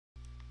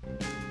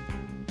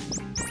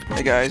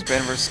Hey guys,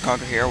 Ben vs.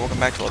 Conquer here. Welcome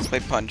back to Let's Play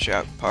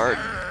Punch-Out part.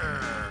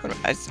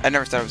 I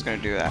never thought I was going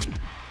to do that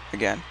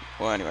again.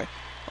 Well, anyway.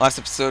 Last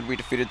episode we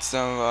defeated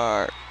some of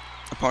our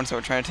opponents that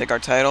were trying to take our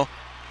title.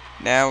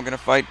 Now we're going to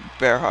fight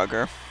Bear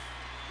Hugger.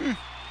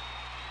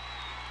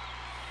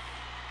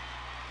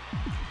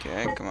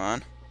 Okay, come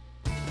on.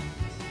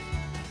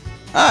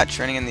 Ah,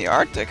 training in the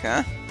Arctic,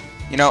 huh?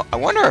 You know, I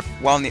wonder if,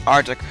 while in the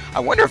Arctic, I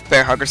wonder if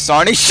Bear Hugger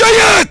saw any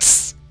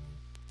Cheyennes!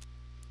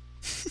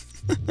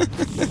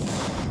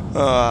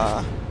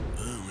 Well,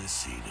 let's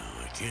see now.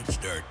 I can't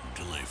start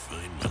until I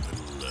find my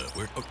little,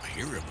 where, oh, I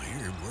hear him,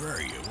 where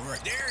are you?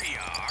 There you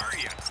are,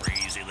 you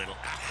crazy little...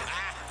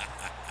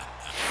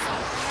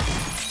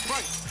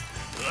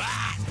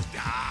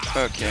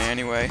 Okay,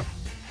 anyway.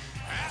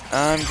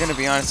 I'm gonna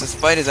be honest, this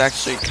fight is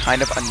actually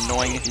kind of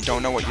annoying if you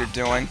don't know what you're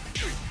doing.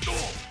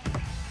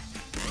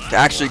 To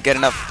actually get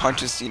enough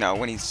punches, you know,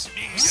 when he's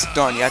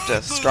stunned, you have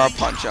to star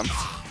punch him.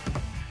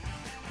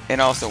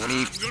 And also, when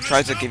he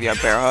tries to give you a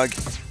bear hug,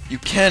 you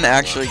can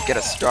actually get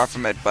a star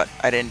from it, but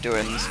I didn't do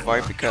it in this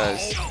fight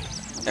because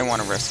I didn't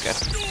want to risk it.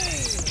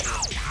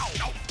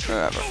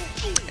 Whatever.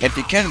 If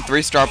you can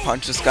 3-star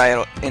punch this guy,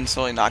 it'll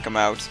instantly knock him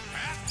out.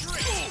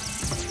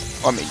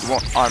 Well, I mean, you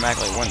won't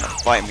automatically win the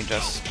fight, I mean,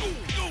 just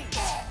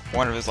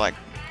one of his, like,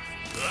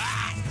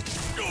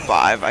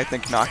 5, I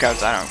think,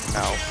 knockouts, I don't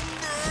know.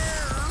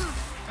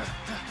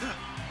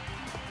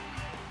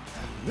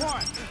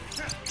 1,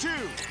 2.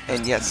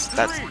 And yes,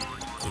 that's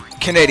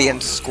Canadian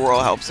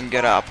Squirrel helps him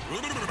get up. Come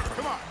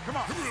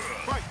on,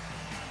 fight.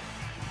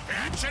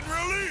 Catch and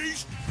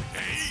release!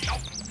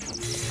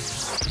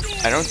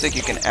 I don't think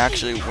you can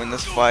actually win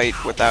this fight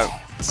without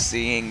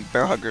seeing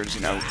Bear Hugger's, you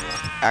know,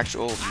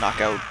 actual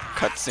knockout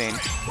cutscene.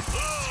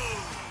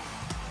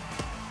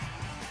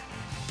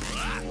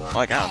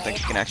 Like, I don't think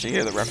you can actually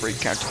hear the referee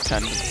count to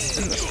 10 in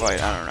this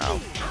fight. I don't know.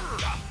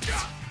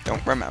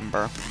 Don't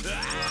remember.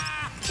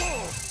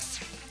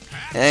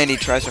 And he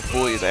tries to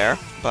fool you there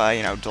by,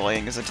 you know,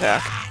 delaying his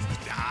attack.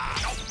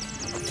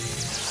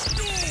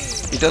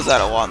 He does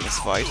that a lot in this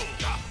fight.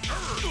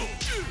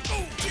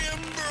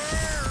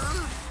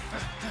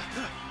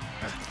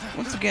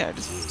 Once again, I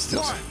just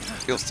still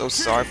feel so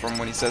sorry for him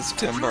when he says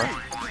timber.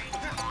 4,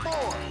 5,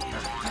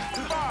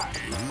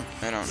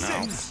 I don't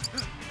know.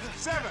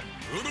 7.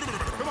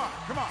 Come on,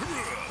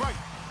 fight.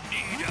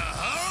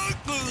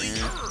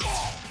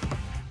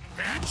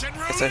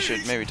 Guess I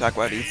should maybe talk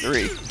about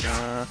E3.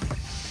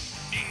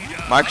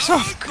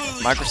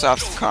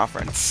 Microsoft's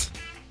conference.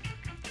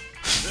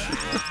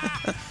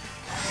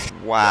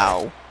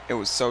 Wow, it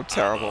was so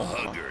terrible.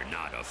 Hugger,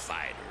 not a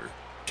fighter.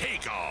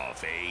 Take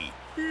off, eh?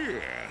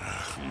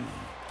 Yeah.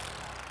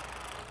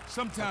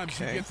 Sometimes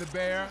Okay. you get the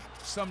bear,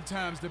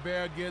 sometimes the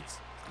bear gets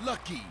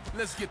lucky.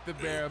 Let's get the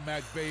bear,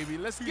 Mac baby.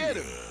 Let's get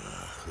him.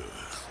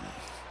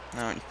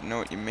 I don't know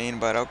what you mean,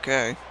 but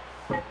okay.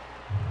 Oh,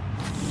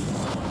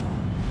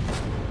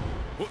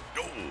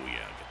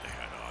 yeah, get the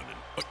hat on. And,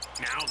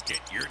 now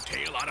get your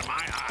tail out of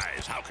my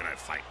eyes. How can I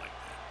fight like that?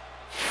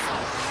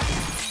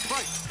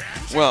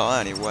 Well,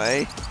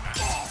 anyway.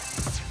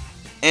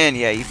 And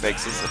yeah, he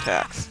fakes his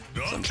attacks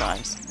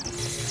sometimes.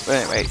 But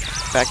anyway,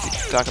 back to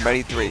talking about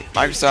E3.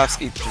 Microsoft's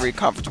E3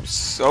 conference was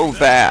so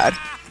bad.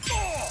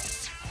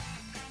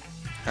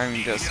 I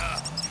mean, just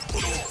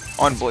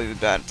unbelievably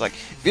bad. It's like,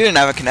 if you didn't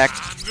have a Kinect,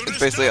 it's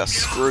basically a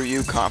screw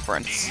you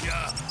conference.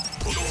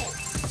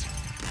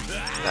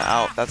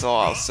 Now, that's all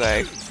I'll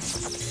say.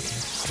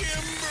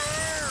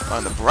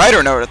 On the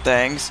brighter note of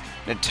things,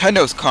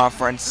 Nintendo's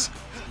conference,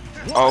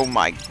 oh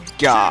my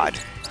god.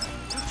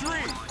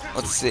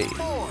 Let's see,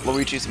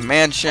 Luigi's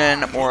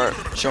Mansion, more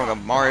showing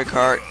of Mario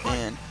Kart,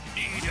 and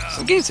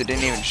some games that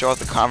didn't even show at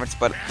the conference,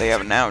 but they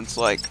have announced,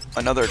 like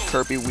another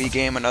Kirby Wii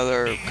game,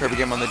 another Kirby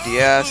game on the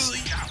DS,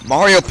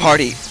 Mario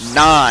Party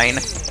 9.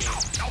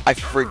 I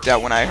freaked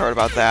out when I heard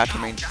about that. I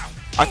mean,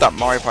 I thought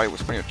Mario Party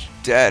was pretty much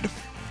dead.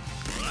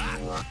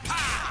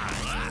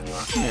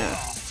 Yeah.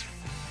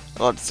 I'd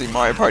love to see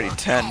Mario Party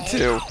 10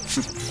 too.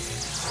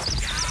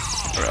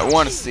 I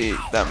want to see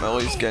that at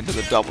least get into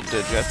the double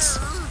digits.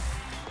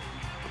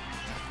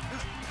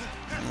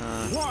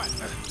 1,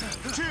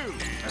 2.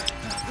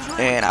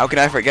 And how can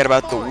I forget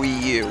about the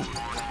Wii U?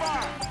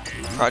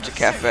 Project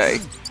Cafe.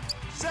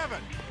 7.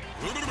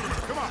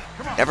 Come on.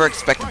 Never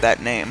expected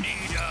that name.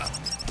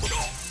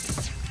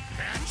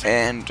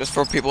 And just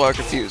for people who are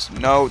confused,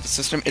 no, the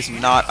system is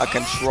not a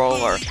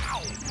controller.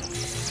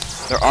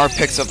 There are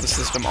pics of the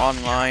system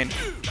online.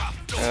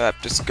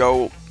 Just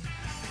go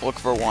look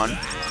for one.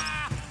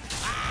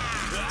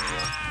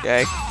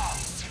 Okay?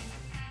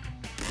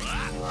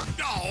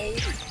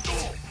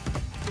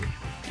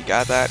 You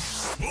got that?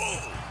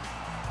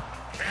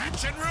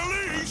 Catch and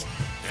release!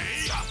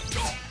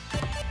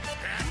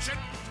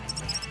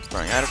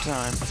 Running out of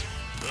time.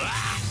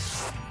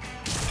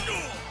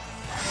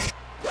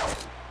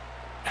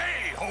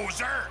 Hey,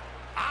 hoser!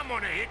 I'm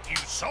gonna hit you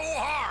so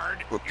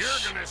hard, Whoops. you're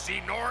gonna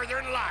see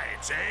northern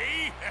lights,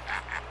 eh?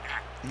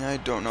 I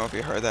don't know if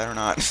you heard that or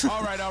not.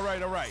 All right.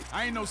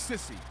 I ain't no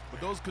sissy, but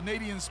those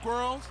Canadian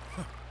squirrels,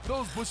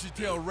 those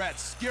bushy-tailed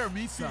rats scare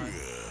me, son.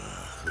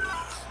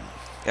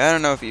 Yeah, I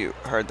don't know if you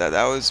heard that.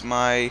 That was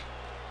my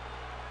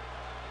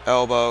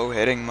elbow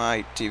hitting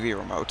my TV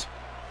remote.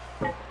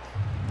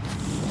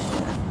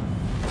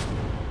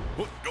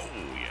 Oh,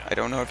 yeah. I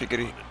don't know if you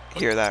could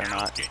hear that or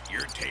not. Get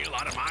your tail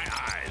out of my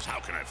eyes. How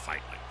can I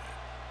fight like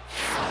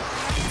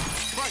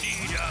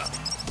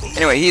that?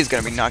 Anyway, he's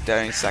gonna be knocked out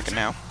any second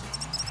now.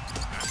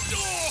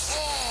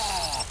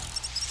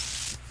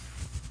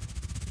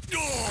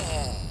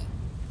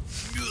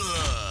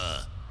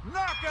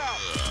 Knockout.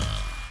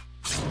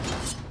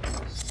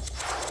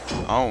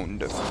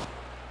 Owned. And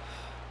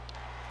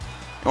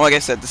like I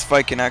said, this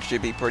fight can actually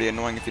be pretty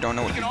annoying if you don't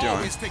know what You you're can doing.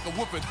 always take a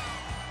whooping.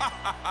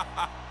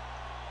 I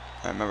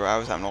remember I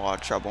was having a lot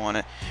of trouble on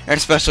it, and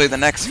especially the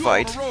next You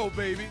fight. on a roll,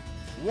 baby.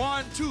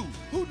 1, 2.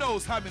 Who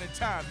knows how many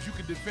times you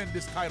can defend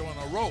this title in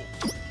a row?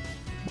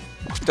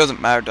 It doesn't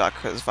matter, Doc,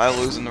 because if I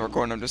lose in the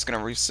recording, I'm just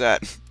gonna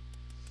reset.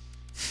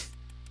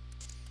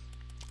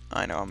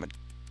 I know I'm a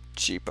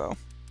cheapo.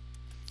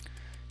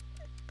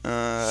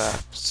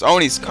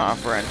 Sony's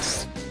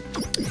conference.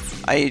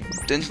 I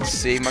didn't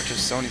see much of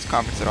Sony's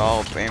conference at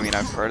all. But, I mean,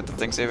 I've heard the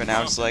things they've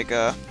announced, like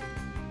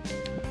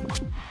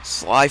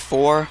Sly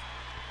 4.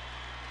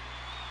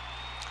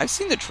 I've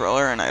seen the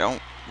trailer, and I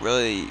don't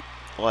really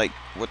like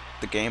what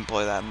the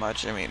gameplay that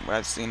much. I mean, what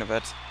I've seen of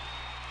it.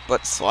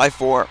 But Sly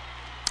 4,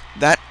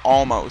 that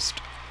almost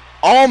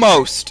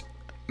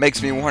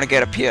makes me want to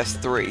get a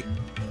PS3.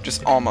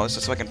 Just almost,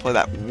 just so I can play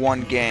that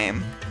one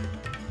game.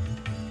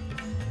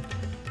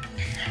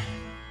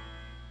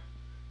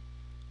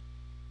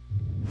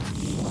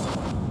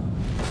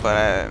 But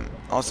I'm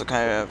also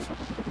kind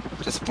of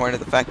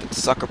disappointed the fact that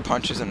Sucker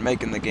Punch isn't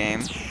making the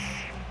game.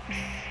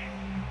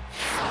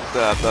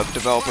 The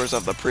developers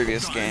of the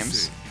previous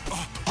games.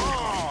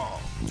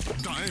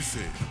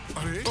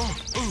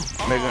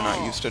 Maybe they're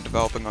not used to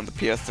developing on the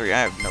PS3. I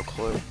have no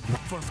clue.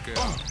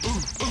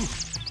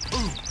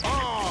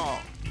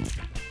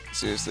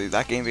 Seriously,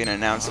 that game being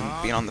announced and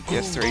being on the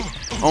PS3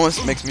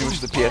 almost makes me wish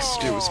the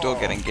PS2 was still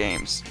getting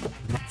games.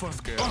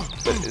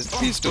 But is the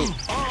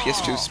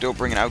PS2 still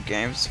bringing out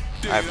games?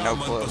 I have no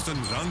clue.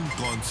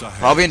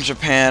 Probably in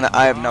Japan,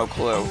 I have no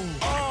clue.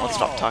 Let's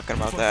stop talking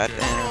about that.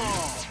 And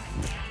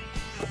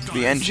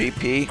the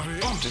NGP,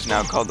 which is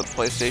now called the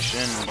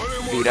PlayStation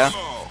Vita,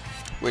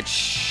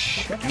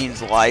 which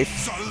means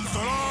life.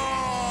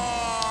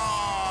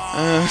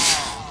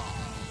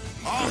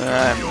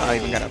 I'm not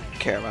even gonna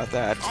care about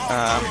that.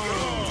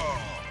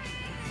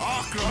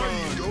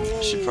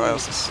 Should probably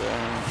also say.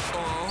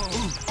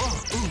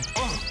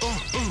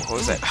 What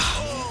was that?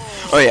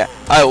 Oh yeah,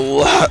 I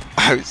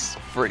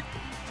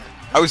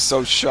was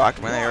so shocked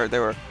when they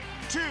were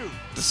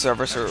the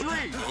service or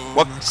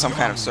what some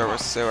kind of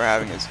service they were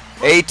having is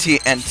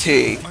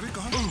AT&T.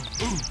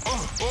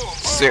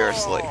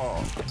 Seriously.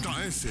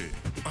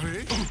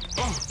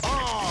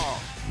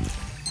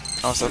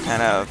 Also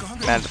kind of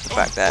mad at the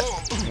fact that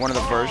one of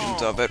the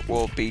versions of it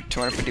will be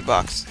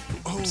 $250.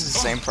 It's the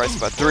same price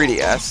as a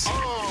 3DS.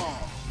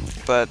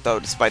 But though,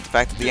 despite the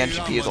fact that the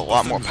NGP is a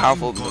lot more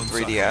powerful than the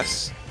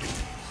 3DS.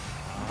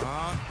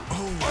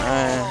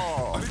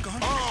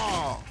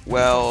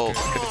 Well,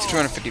 if it's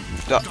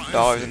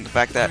 $250 and the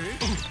fact that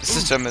the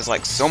system is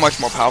like so much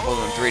more powerful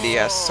than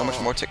 3DS, so much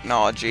more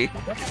technology,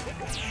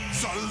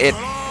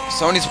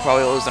 Sony's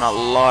probably losing a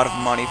lot of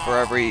money for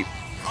every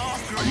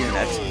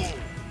unit,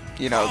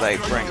 you know, they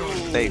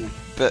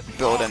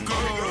build and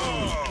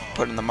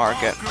put in the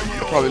market.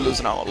 They're probably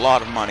losing a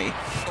lot of money.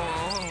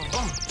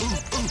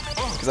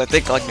 Because I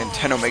think like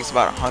Nintendo makes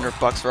about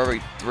 $100 for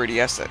every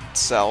 3DS that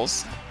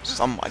sells.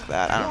 Something like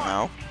that, I don't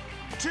know.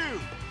 2,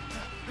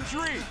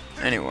 3,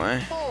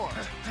 Anyway. 4,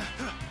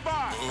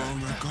 5.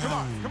 Come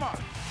on.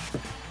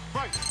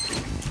 Fight.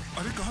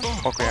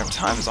 Ocarina of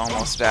Time is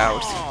almost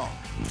out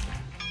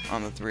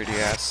on the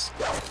 3DS.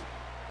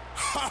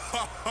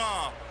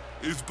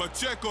 इस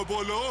बच्चे को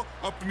बोलो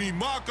अपनी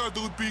माँ का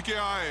दूध P के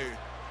आए.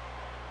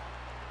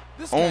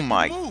 This Oh guy can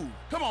my move.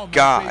 Come on,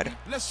 God. baby.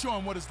 Let's show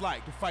him what it's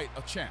like to fight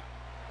a champ.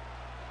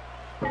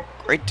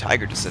 Great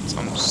Tiger just said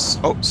something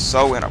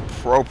so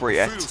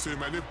inappropriate. फिर उसे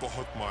मैंने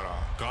बहुत मारा.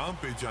 काम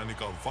पे जाने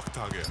का वक्त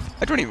आ गया.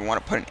 I don't even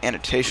want to put an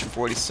annotation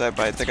for what he said,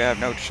 but I think I have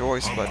no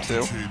choice but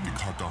to. तुझे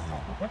दिखाता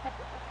हूँ.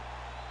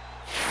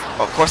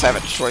 Well, of course I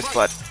have a choice,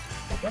 but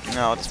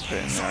no, let's put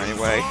it in there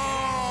anyway.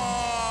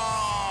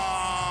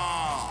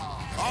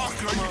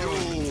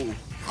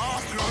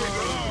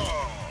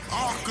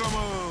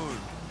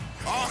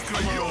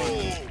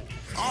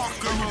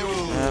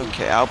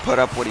 Okay, I'll put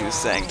up what he was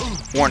saying.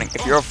 Warning,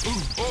 if you're a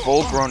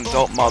full-grown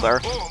adult mother,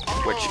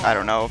 which I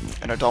don't know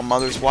if an adult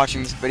mother's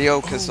watching this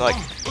video, because like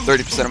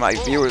 30% of my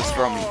viewers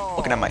from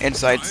looking at my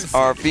insights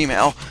are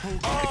female.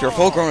 If you're a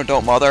full-grown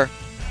adult mother,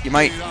 you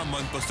might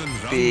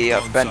be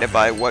offended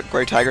by what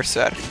Great Tiger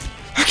said.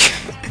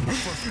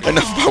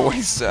 Enough about what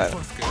he said.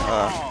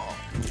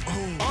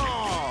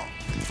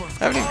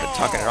 I haven't even been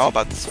talking at all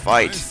about this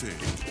fight.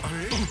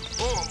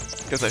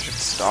 Guess I should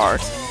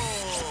start.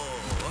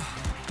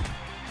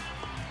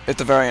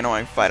 It's a very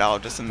annoying fight, I'll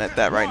just admit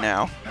that right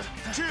now.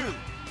 2,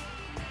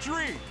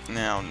 Three.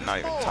 No, not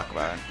even talk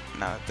about it.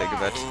 Now that I think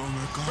of it. Oh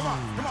my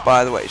god.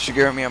 By the way,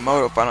 Shigeru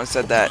Miyamoto finally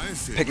said that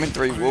Pikmin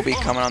 3 will be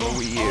coming on the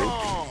Wii U.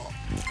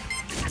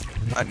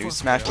 A new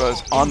Smash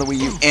Bros. On the Wii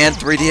U and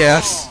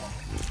 3DS.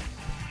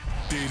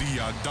 तेरी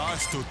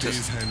याददाश्त तो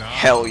तेज है ना.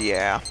 Hell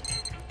yeah.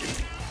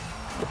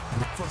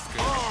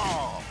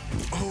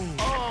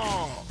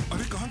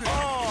 अरे कहाँ गए?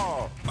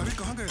 अरे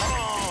कहाँ गए?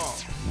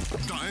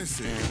 दाएं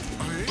से.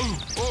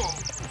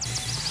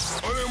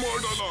 अरे मार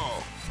डाला.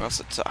 What else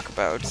to talk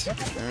about?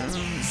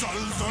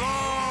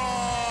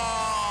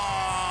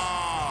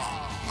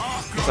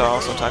 So I'll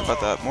also talk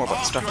about more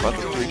about stuff about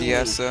the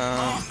 3DS,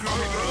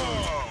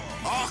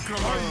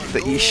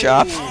 the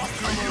eShop.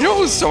 You know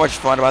what was so much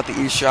fun about the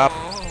eShop?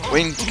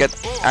 Waiting to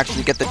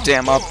actually get the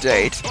damn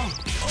update.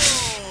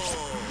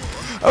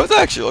 I was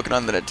actually looking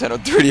on the Nintendo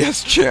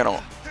 3DS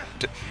channel.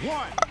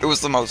 It was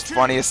the most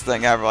funniest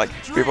thing ever. Like,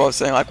 people were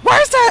saying like,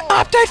 "Where's the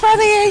update for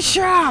the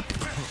eShop?"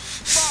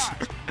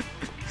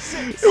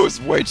 It was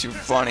way too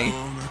funny.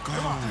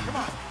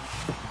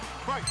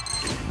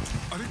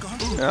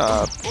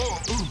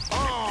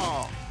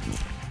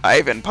 I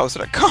even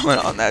posted a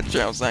comment on that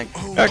channel saying,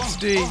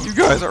 "XD, you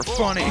guys are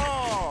funny."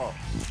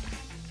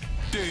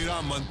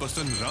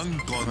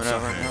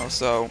 Whatever, you know,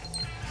 so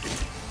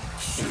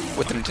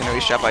with the Nintendo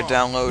eShop I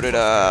downloaded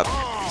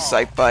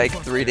Sight Bike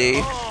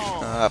 3D,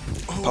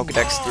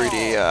 Pokédex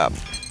 3D,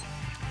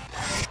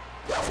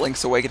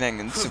 Link's Awakening,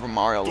 and Super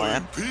Mario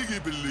Land.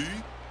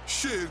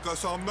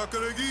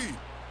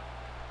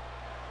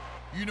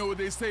 You know what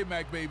they say,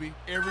 Mac baby?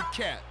 Every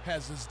cat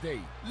has his day.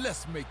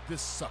 Let's make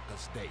this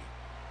sucker's day.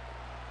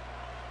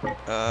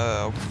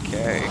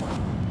 Okay.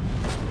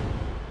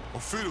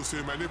 और फिर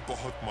उसे मैंने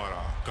बहुत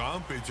मारा. काम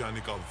पे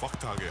जाने का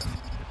वक्त आ गया.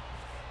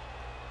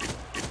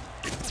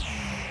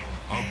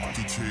 अब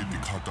तुझे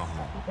दिखाता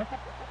हूँ.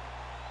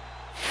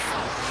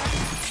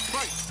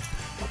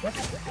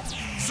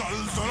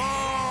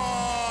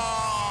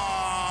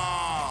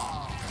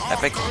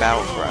 Epic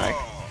battle cry.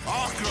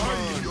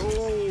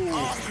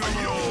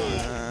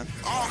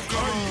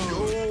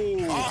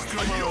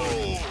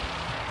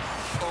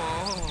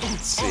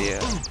 Let's see.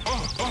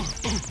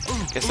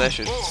 Guess I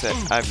should say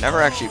I've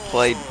never actually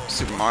played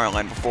Super Mario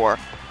Land before.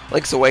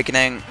 Link's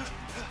Awakening,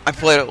 I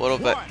played a little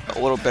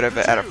bit of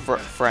it at a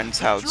friend's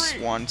house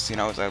once. You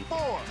know, it was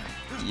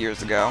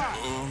years ago.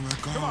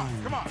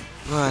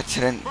 But I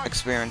didn't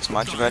experience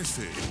much of it.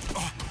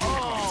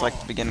 It's like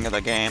the beginning of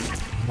the game.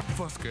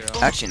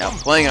 Actually, no,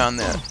 playing it on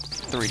the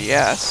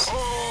 3DS.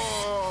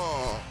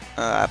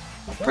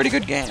 Pretty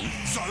good game.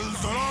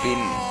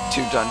 Beaten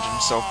 2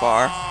 dungeons so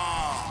far.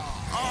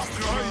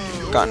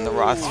 Gotten the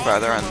Roth's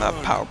Feather and the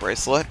Power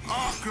Bracelet.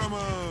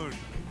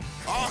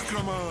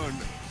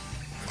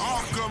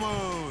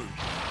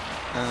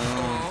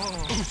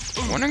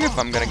 Wondering if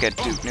I'm gonna get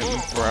Duke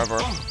Nukem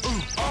Forever.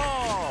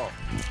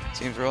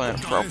 Seems really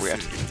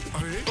inappropriate. I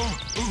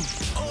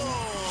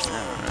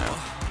don't know.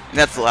 And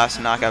that's the last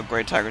knockout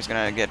Great Tiger's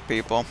gonna get,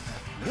 people.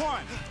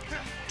 1,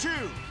 2,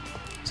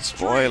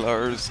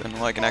 Spoilers in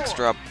like an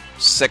extra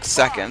 6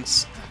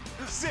 seconds.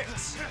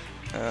 6,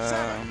 8.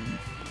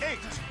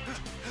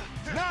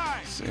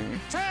 9, See.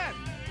 10,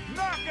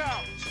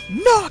 knockout!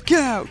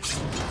 Knockout!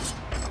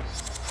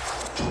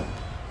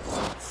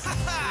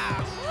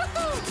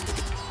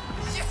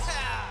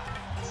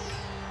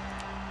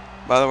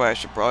 By the way, I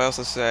should probably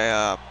also say,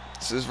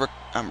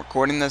 I'm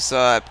recording this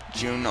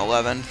June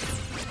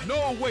 11th.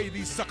 No way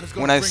these suckers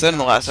When I said in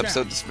the last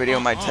episode this video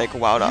might take a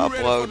while to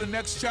upload, the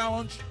next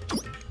challenge?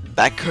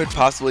 that could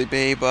possibly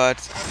be, but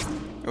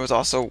it was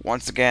also,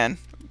 once again,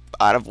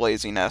 out of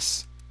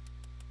laziness.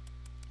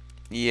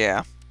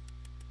 Yeah.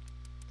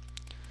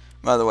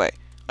 By the way,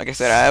 like I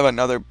said, I have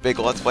another big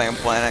Let's Play I'm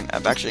planning.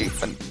 I've actually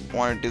been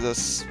wanting to do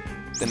this,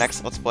 the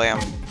next Let's Play,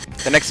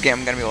 the next game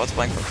I'm going to be Let's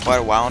Playing for quite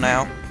a while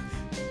now.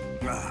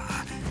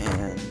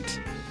 And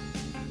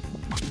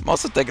I'm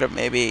also thinking of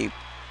maybe,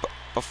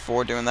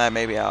 before doing that,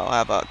 maybe I'll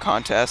have a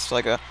contest,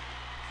 like a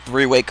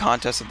 3-way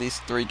contest of these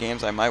 3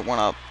 games I might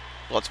want to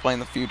Let's Play in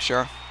the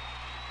future.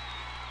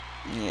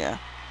 Yeah.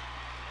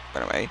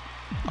 But anyway,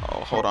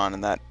 I'll hold on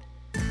in that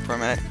for a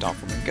minute. Don't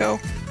let me go.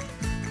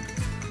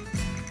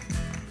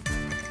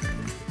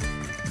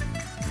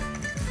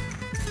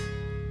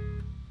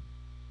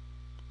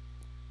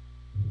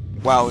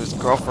 Wow, his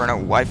girlfriend or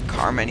wife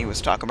Carmen he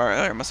was talking about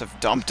earlier must have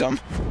dumped him.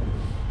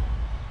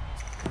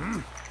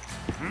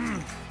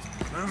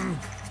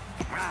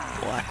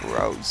 Black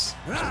Rose.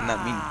 Doesn't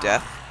that mean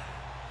death?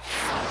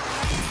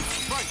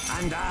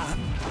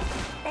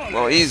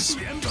 Well, he's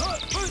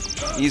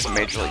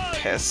majorly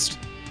pissed.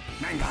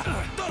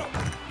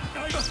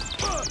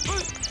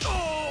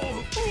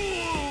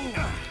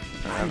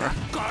 Whatever.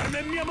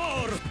 Carmen,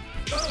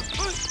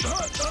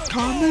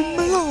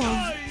 my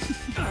love.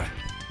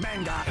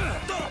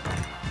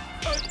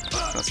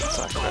 Let's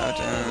talk about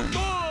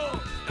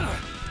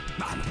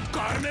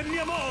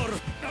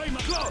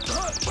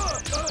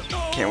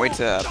can't wait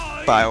to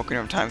buy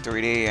Ocarina of Time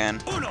 3D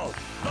and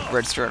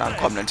register it on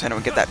Club Nintendo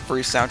and get that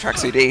free soundtrack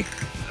CD.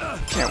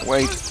 Can't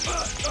wait.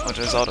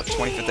 Legend of Zelda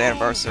 25th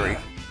anniversary.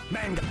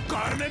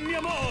 Carmen, mi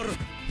amor.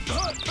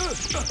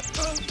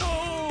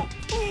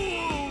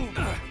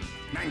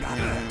 Venga.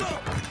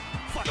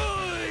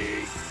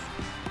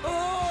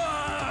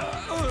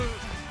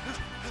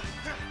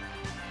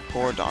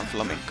 Poor Don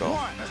Flamenco.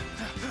 1,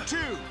 2,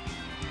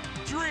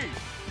 3.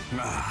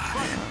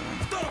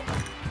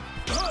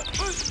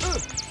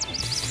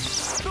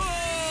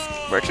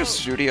 Retro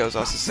Studios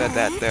also said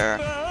that they're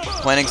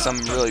planning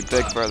something really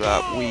big for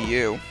the Wii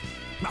U.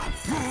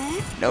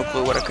 No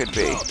clue what it could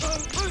be.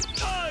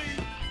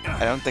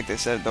 I don't think they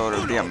said though it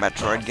would be a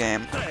Metroid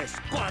game.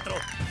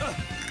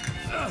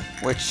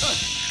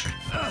 Which,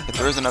 if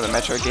there is another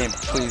Metroid game,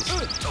 please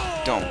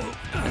don't.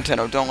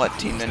 Nintendo, don't let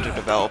Team Ninja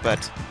develop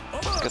it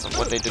because of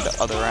what they did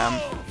to Other M.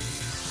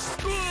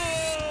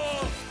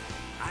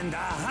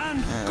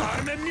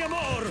 Carmen, mi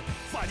amor.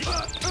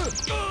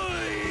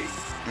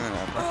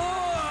 Whatever.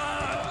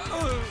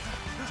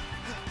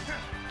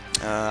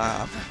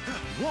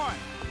 1,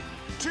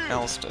 2.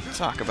 Else to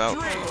talk about.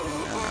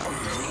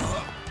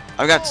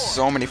 I've got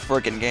so many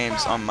freaking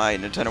games on my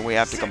Nintendo Wii I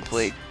have to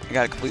complete. I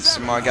gotta complete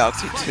Super Mario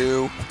Galaxy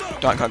 2,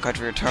 Donkey Kong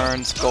Country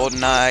Returns,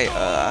 GoldenEye,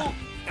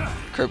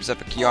 Kirby's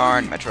Epic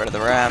Yarn, Metroid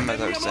Other M, as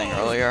I was saying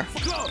earlier.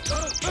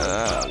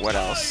 What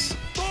else?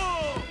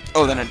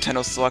 Oh, the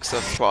Nintendo Selects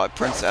of Twilight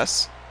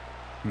Princess.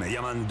 Me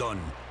llaman Don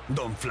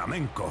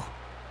Flamenco.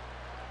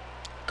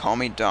 Call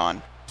me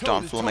Don Toe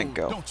to toe,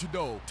 Flamenco. don't you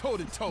know? Toe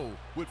to toe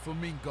with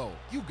Flamingo.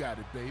 You got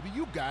it, baby.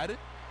 You got it.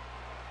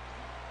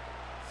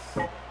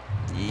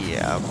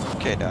 Yeah,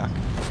 okay, Doc.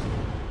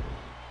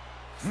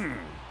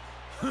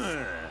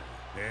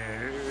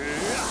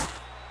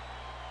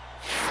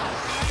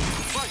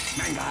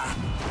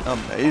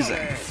 Amazing.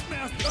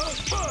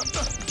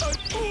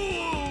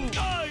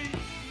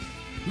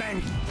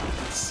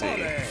 Let's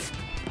see.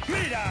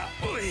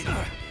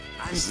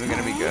 This isn't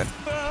gonna be good.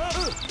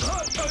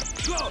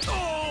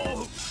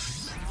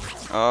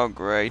 Oh,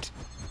 great.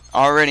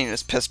 Already in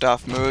his pissed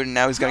off mood, and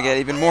now he's gonna get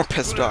even more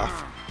pissed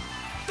off.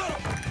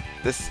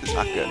 This is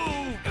not good.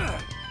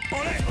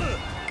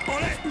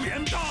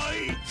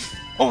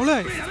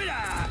 Ole!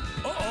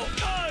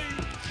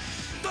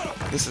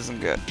 This isn't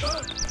good.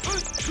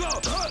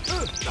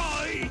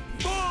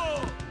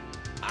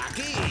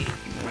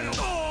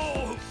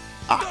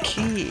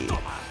 Aki!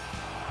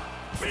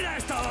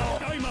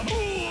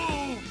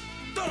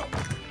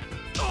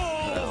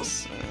 What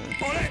else?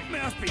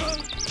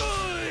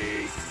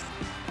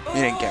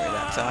 You didn't get me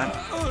that time.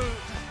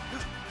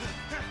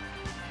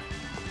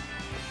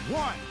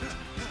 1,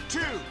 2,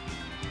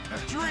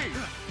 3,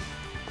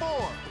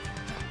 4,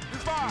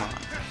 5,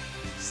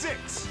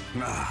 6.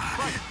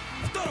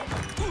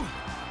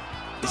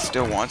 He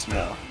still wants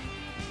more.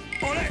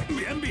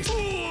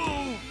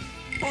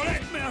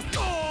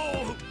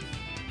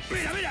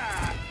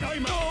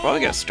 Probably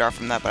get a star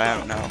from that, but I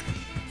don't know.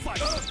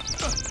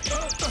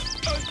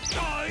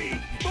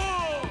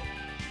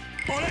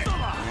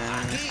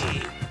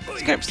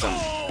 Let's get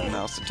something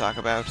else to talk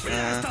about.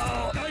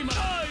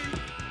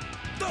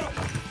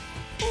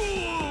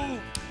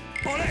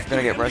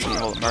 Gonna get Resident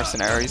Evil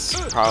Mercenaries,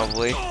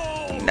 probably.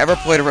 Never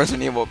played a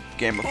Resident Evil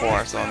game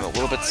before, so I'm a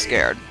little bit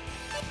scared.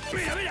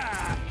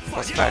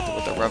 Plus the fact that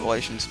with the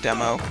Revelations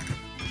demo,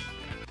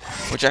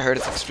 which I heard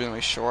is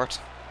extremely short.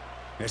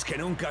 Es que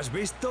nunca has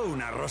visto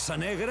una rosa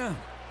negra?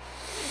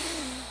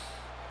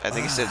 I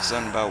think he said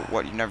something about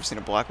what you've never seen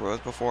a black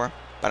rose before,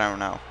 but I don't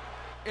know.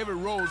 Every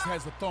rose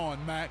has a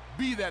thorn, Mac.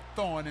 Be that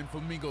thorn in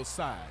Flamingo's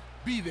side.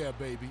 Be there,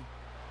 baby.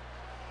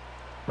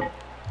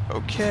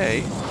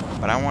 Okay,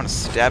 but I want to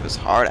stab his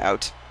heart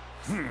out.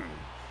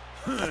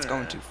 That's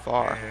going too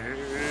far.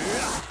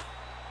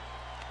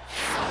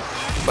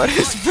 But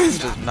his face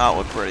does not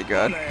look pretty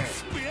good.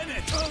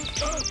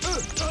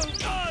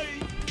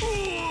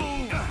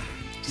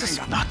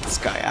 Just knock this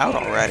guy out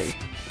already.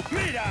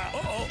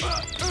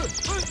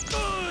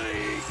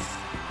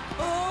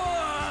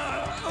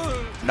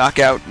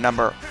 Knockout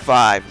number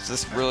 5. Is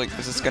this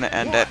gonna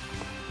end it?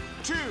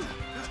 2,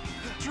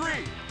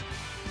 3,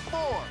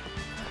 4,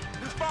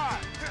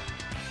 5,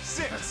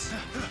 6,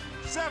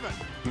 7.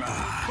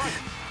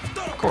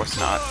 Of course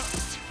not.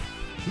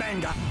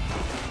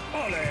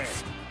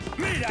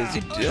 Does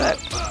he do that?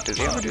 Does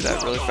he ever do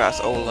that really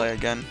fast Ole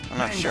again? I'm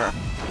not sure.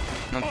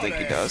 I don't think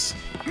he does.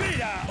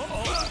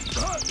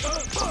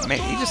 Oh, man,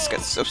 he just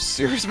gets so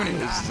serious when he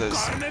loses his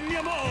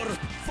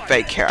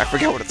fake hair. I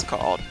forget what it's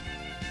called.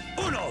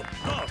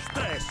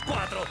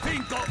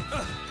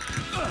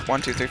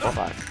 1, 2, 3, 4,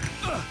 5.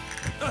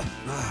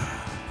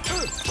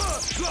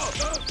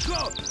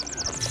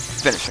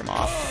 Finish him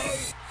off.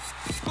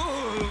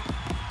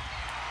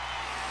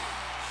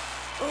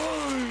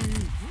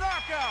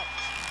 Knockout.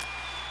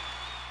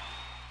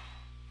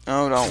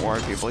 Oh, don't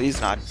worry, people.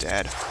 He's not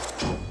dead.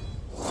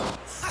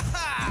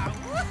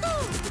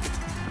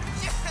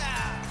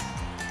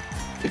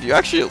 If you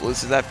actually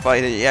lose that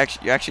fight, you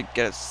actually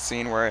get a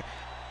scene where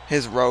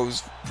his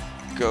rose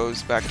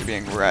goes back to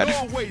being red.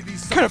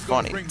 It's kind of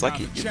funny. It's like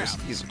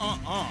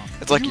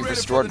it's like you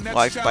restored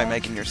life by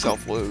making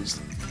yourself lose.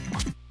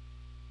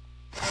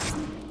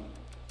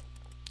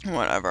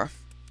 Whatever.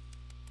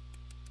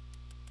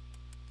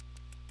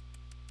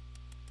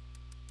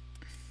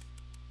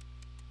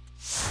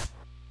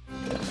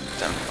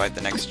 fight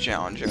the next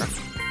challenger.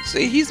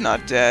 See, he's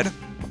not dead.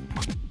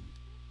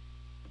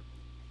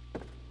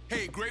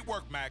 Hey, great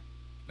work, Mac.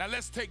 Now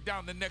let's take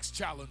down the next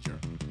challenger.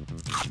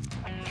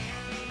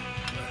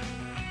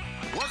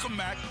 Work him,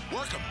 Mac.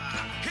 Work him.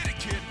 Hit it,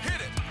 kid.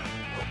 Hit it.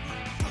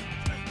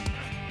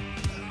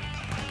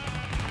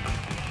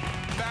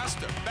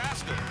 Faster,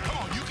 faster. Come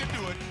on, you can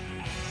do it.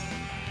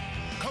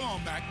 Come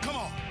on, Mac. Come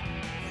on.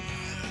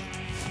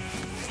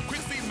 Quick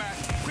feet, Mac.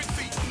 Quick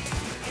feet.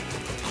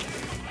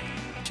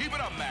 Keep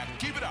it up, Mac.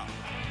 Keep it up.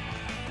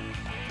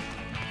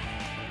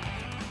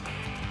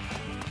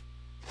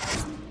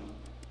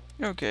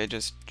 Okay,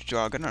 just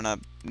jogging on a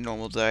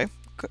normal day.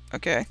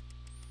 Okay.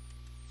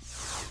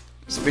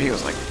 This video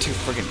is like 2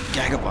 friggin'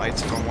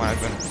 gigabytes from when I've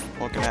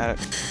been looking at it.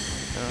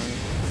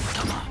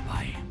 Come on,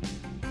 bye.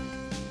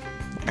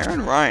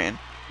 Aaron Ryan.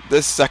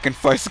 This second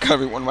fight's gonna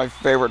be one of my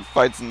favorite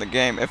fights in the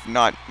game, if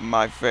not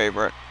my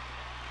favorite.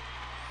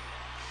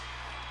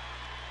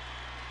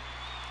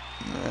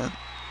 Yeah.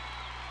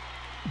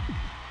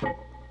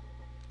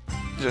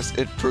 Just,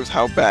 it proves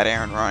how bad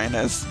Aaron Ryan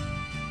is.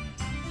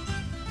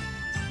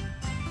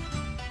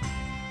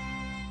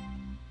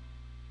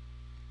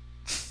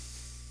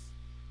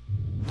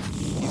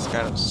 He's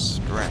got a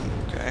string,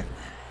 okay?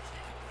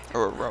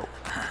 Or a rope.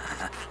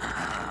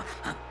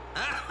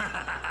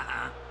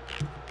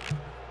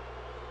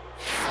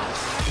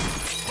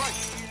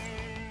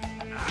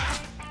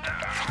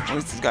 At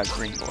least he's got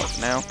green gloves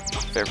now.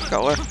 Favorite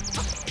color.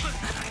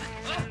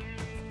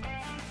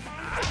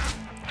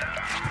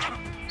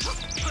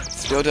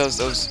 Still does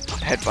those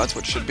headbutts,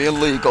 which should be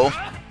illegal.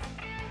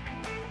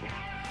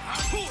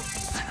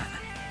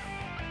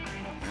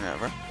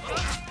 Whatever.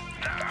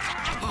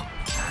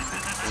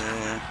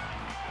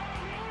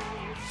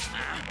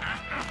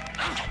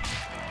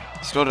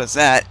 Still does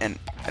that, and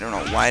I don't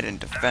know why I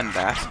didn't defend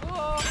that.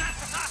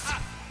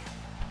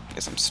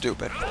 Guess I'm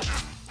stupid.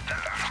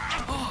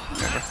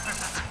 Whatever.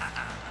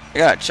 I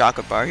got a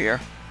chocolate bar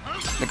here. I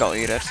think I'll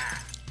eat it.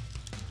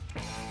 I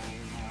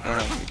don't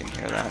know if you can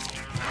hear that.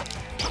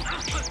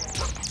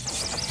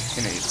 I'm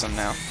gonna eat some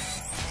now.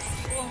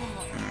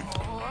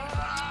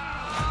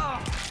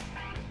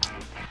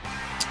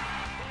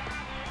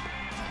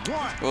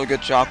 Really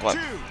good chocolate.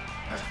 2,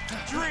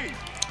 3,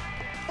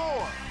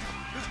 4,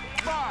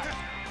 5,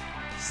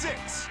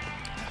 6,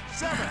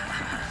 7.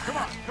 Come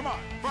on,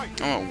 fight.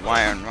 I don't know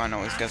why Aaron Ryan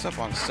always gets up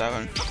on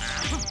 7.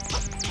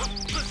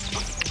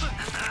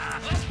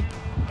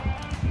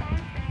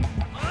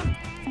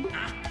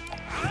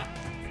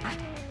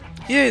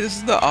 Yay, this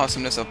is the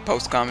awesomeness of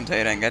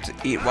post-commentating. I get to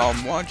eat while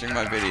I'm watching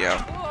my video.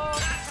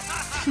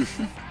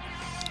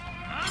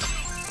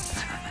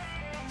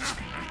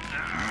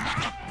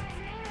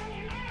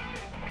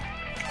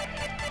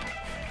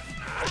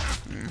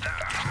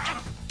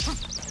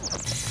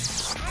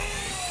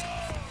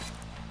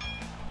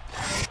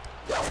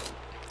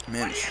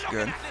 Man, this is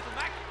good.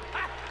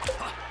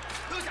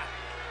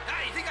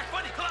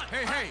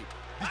 Hey,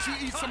 did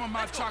you eat some of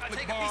my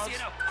chocolate bars?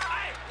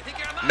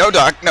 No,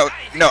 Doc, no,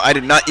 I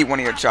did not eat one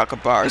of your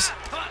chocolate bars.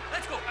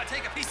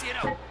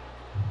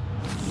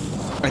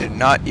 I did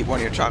not eat one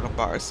of your chocolate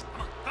bars.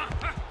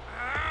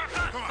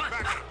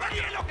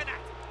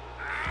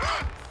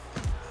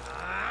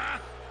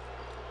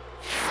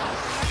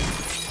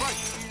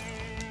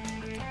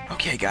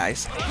 Okay,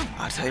 guys,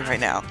 I'll tell you right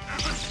now.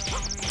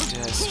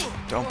 Just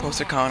don't post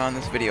a comment on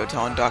this video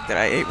telling Doc that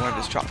I ate one of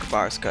his chocolate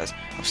bars, because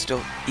I'm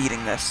still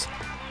eating this.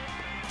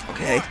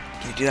 Okay?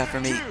 Can you do that for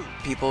me,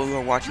 people who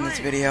are watching this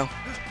video?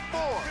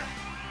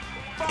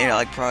 You know,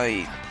 like,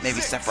 probably, maybe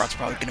Sephiroth's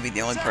probably gonna be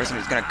the only person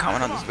who's gonna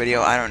comment on this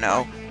video, I don't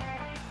know.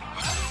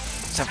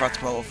 Sephiroth's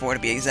Pro 4 to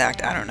be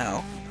exact, I don't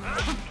know.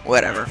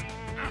 Whatever.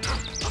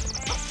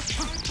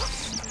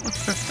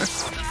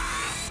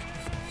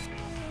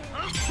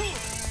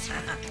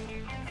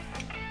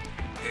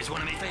 Here's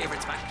one of my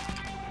favorites, Mike.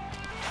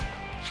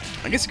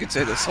 I guess you could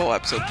say this whole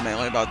episode's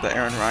mainly about the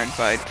Aaron Ryan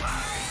fight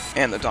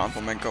and the Don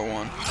Flamenco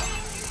one.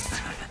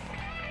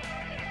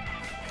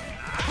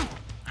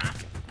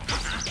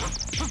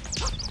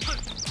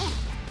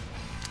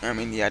 I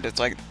mean, yeah, just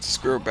like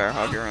screw Bear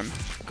Hugger and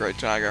Great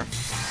Tiger.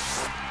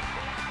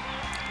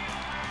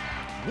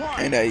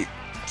 And I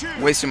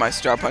wasted my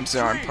star punch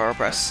there on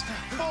purpose.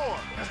 4,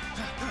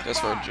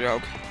 Just for a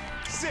joke.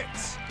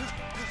 6,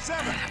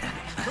 7.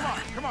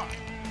 Come on,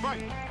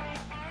 fight.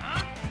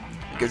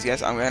 Because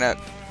yes, I'm gonna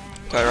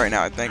tell you right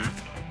now, I think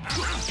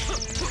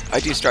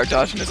I do start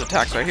dodging his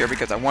attacks right here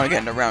because I want to get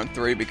into round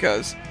 3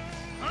 because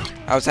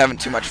I was having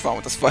too much fun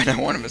with this fight. I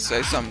want him to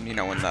say something, you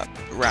know, when the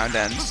round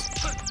ends.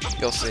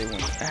 You'll see when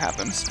it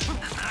happens.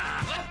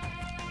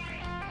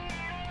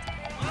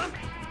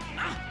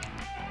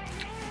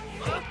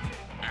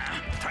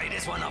 Try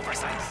this one over,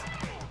 size.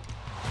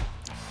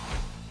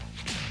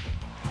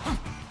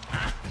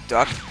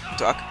 Duck,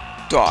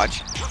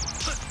 dodge.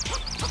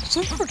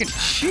 So freaking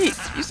cheap.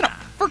 Using a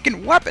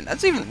freaking weapon.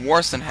 That's even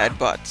worse than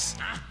headbutts.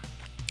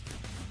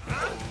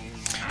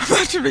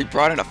 That should be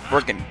brought in a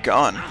freaking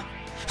gun.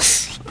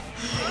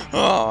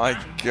 Oh my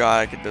god,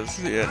 I can just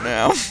see it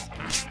now.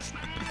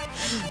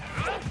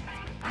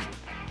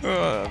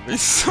 It'd be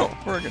so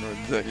freaking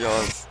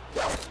ridiculous.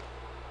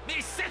 Me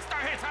sister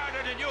hits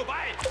harder than you, boy.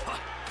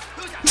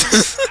 Who's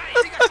that?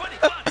 Hey, he got 20.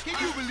 Come on. Can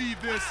you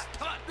believe this?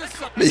 Come on, This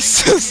sucker My ain't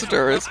sister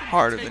getting is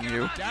harder than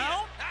you.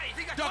 down, Hey,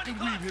 he got duck 20. and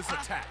Come on. weave his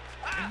attack,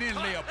 and then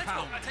lay a Let's go.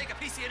 pound. I'll take a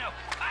piece of you now.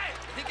 Hey,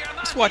 you think you're a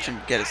man? Just watch him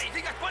get his Hey,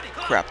 he got 20.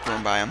 Come on. crap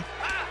thrown by him.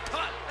 Come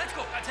on, let's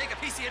go. I'll take a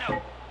piece of you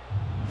now.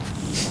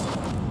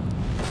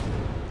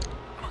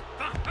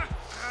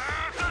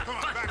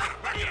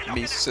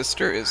 My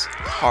sister is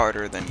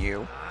harder than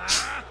you.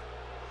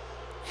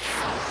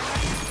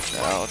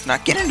 So let's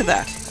not get into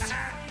that.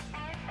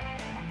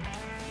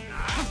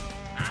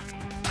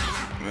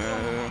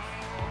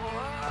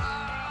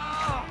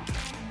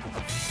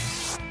 Let's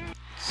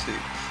see.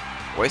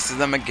 Wasted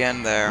them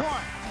again there.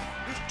 1,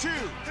 2,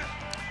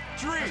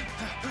 3,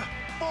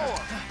 4,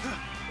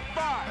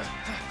 5,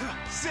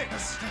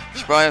 6.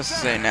 Should probably have to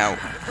say now,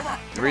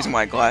 the reason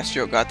why Glass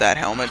Joe got that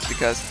helmet is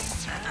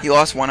because he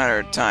lost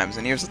 100 times,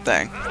 and here's the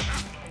thing.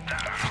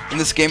 In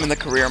this game in the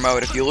career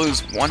mode, if you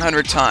lose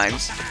 100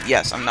 times,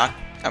 yes, I'm not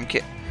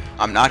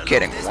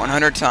kidding,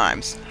 100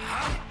 times,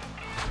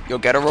 you'll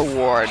get a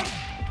reward,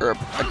 or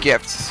a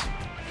gift.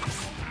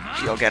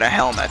 You'll get a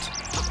helmet,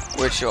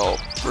 which will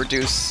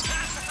reduce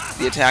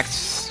the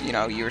attacks, you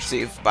know, you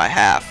receive by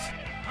half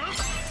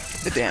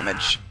the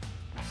damage.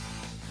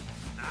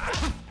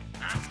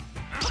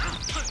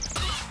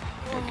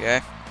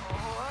 Okay.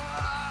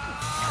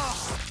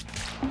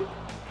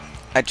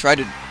 I tried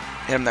to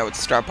hit him there with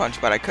Star Punch,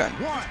 but I couldn't.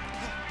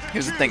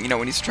 Here's the thing, you know,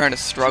 when he's trying to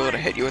struggle to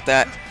hit you with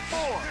that,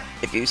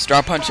 if you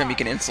Star Punch him, you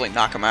can instantly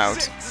knock him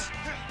out.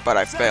 But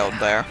I failed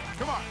there.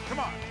 Come on, come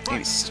on. And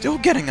he's still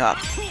getting up.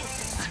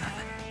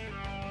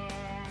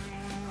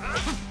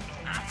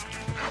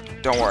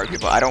 Don't worry,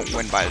 people, I don't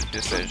win by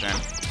decision.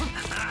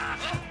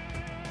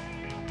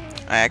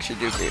 I actually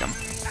do beat him.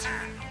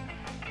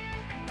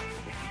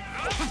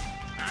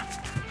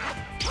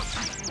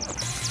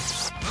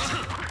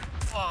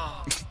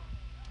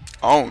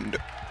 Owned.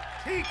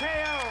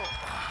 TKO.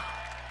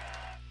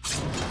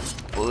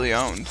 Fully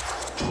owned.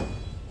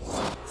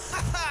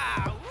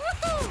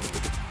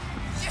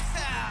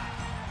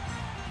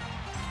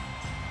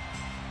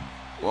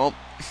 Well,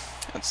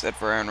 that's it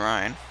for Aaron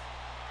Ryan.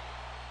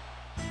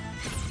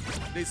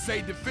 They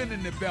say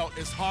defending the belt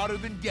is harder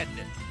than getting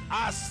it.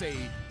 I say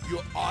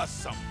you're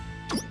awesome.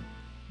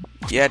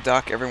 Yeah,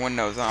 Doc, everyone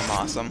knows I'm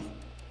awesome.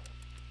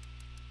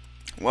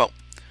 Well,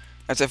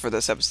 that's it for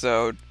this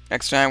episode.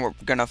 Next time we're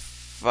gonna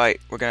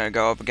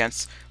go up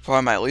against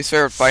probably my least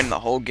favorite fight in the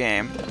whole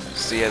game.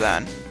 See you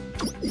then.